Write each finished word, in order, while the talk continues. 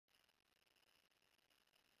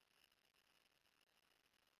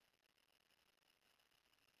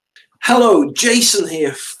Hello, Jason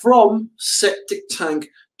here from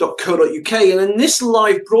septictank.co.uk, and in this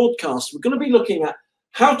live broadcast we're going to be looking at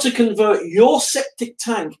how to convert your septic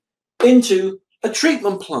tank into a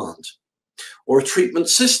treatment plant or a treatment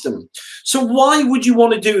system. So why would you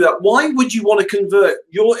want to do that? Why would you want to convert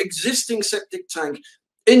your existing septic tank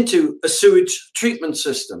into a sewage treatment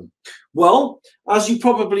system? Well, as you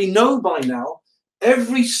probably know by now,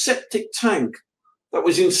 every septic tank that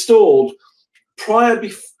was installed prior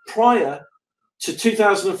to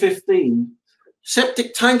 2015,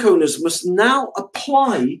 septic tank owners must now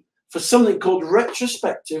apply for something called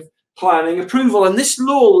retrospective planning approval. And this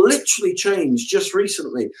law literally changed just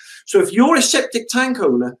recently. So if you're a septic tank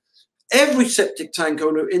owner, every septic tank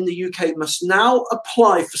owner in the UK must now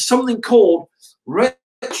apply for something called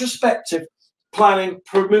retrospective planning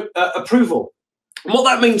approval. And what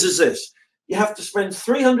that means is this: you have to spend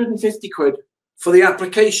 350 quid for the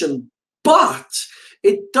application, but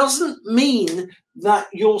it doesn't mean that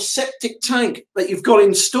your septic tank that you've got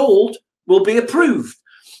installed will be approved.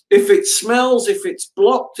 If it smells, if it's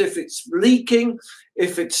blocked, if it's leaking,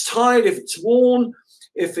 if it's tired, if it's worn,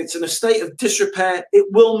 if it's in a state of disrepair, it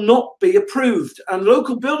will not be approved. And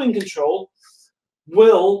local building control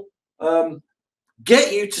will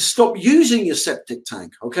get you to stop using your septic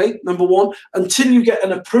tank, okay? Number one, until you get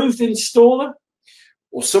an approved installer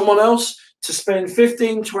or someone else to spend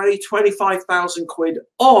 15, 20, 25,000 quid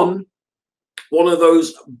on one of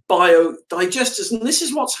those biodigesters. And this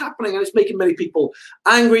is what's happening, and it's making many people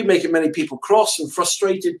angry, making many people cross and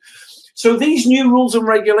frustrated. So these new rules and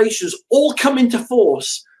regulations all come into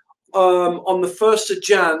force on the 1st of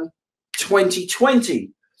Jan 2020.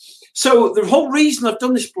 So the whole reason I've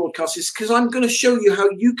done this broadcast is because I'm going to show you how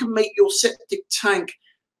you can make your septic tank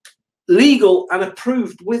legal and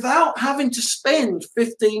approved without having to spend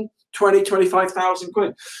 15, 20, 25,000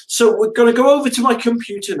 quid. So we're going to go over to my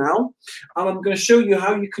computer now, and I'm going to show you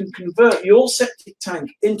how you can convert your septic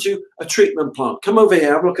tank into a treatment plant. Come over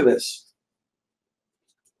here, have a look at this.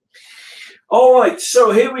 All right,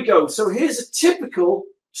 so here we go. So here's a typical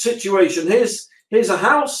situation. Here's a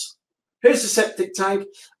house, here's a septic tank,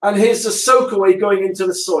 and here's the soakaway going into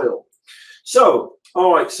the soil. So,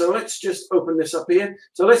 all right, so let's just open this up here.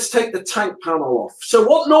 So let's take the tank panel off. So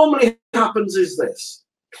what normally happens is this: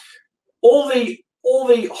 all the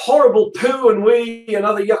horrible poo and wee and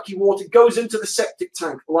other yucky water goes into the septic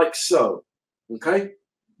tank like so, okay?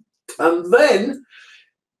 And then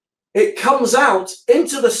it comes out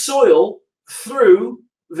into the soil through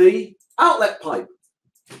the outlet pipe,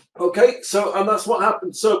 okay? So, and that's what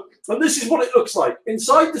happens. So, and this is what it looks like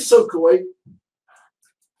inside the soakaway.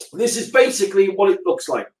 This is basically what it looks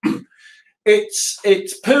like. It's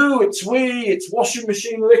poo, it's wee, it's washing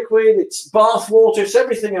machine liquid, it's bath water, it's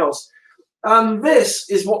everything else. And this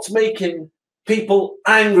is what's making people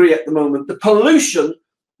angry at the moment: the pollution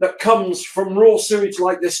that comes from raw sewage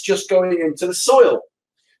like this just going into the soil.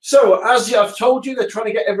 So as I've told you, they're trying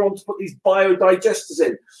to get everyone to put these biodigesters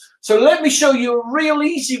in. So let me show you a real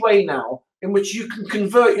easy way now in which you can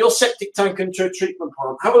convert your septic tank into a treatment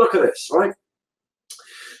plant. Have a look at this, right?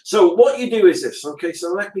 So what you do is this, okay?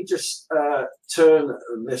 So let me just turn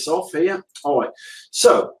this off here. All right,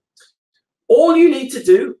 so all you need to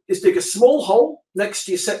do is dig a small hole next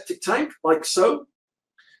to your septic tank, like so.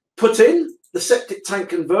 Put in the septic tank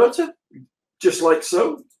converter, just like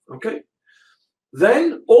so, okay?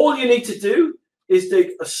 Then all you need to do is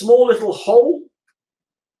dig a small little hole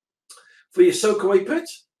for your soakaway pit,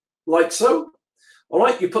 like so. All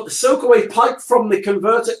right, you put the soakaway pipe from the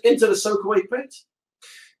converter into the soakaway pit.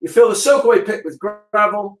 You fill the soakaway pit with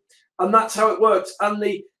gravel, and that's how it works. And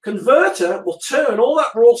the converter will turn all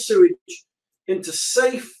that raw sewage into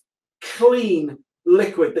safe, clean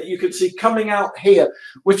liquid that you can see coming out here,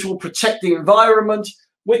 which will protect the environment,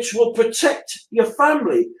 which will protect your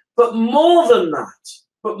family. But more than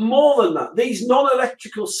that, these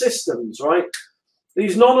non-electrical systems, right?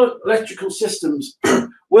 These non-electrical systems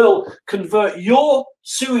will convert your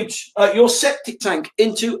sewage, your septic tank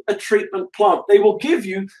into a treatment plant. They will give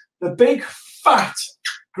you the big, fat,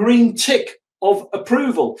 green tick of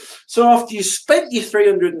approval. So after you spent your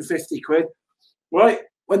 350 quid, right,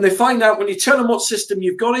 when they find out, when you tell them what system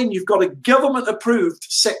you've got in, you've got a government-approved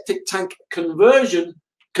septic tank converter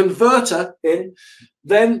in,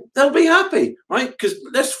 then they'll be happy, right? Because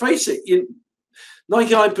let's face it,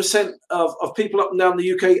 99% of people up and down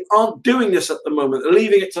the UK aren't doing this at the moment. They're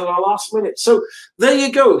leaving it to the last minute. So there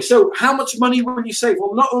you go. So how much money will you save?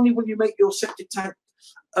 Well, not only will you make your septic tank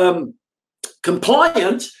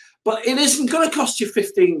compliant, but it isn't going to cost you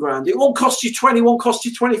 15 grand. It won't cost you 20, won't cost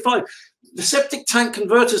you 25. The septic tank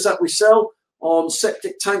converters that we sell on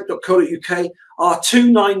septictank.co.uk are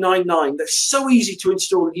 2999. They're so easy to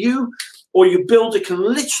install. You or your builder can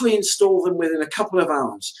literally install them within a couple of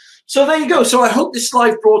hours. So there you go. So I hope this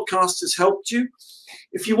live broadcast has helped you.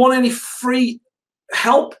 If you want any free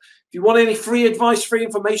help, if you want any free advice, free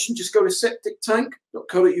information, just go to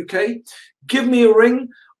septictank.co.uk. Give me a ring,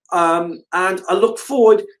 and I look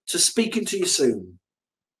forward to speaking to you soon.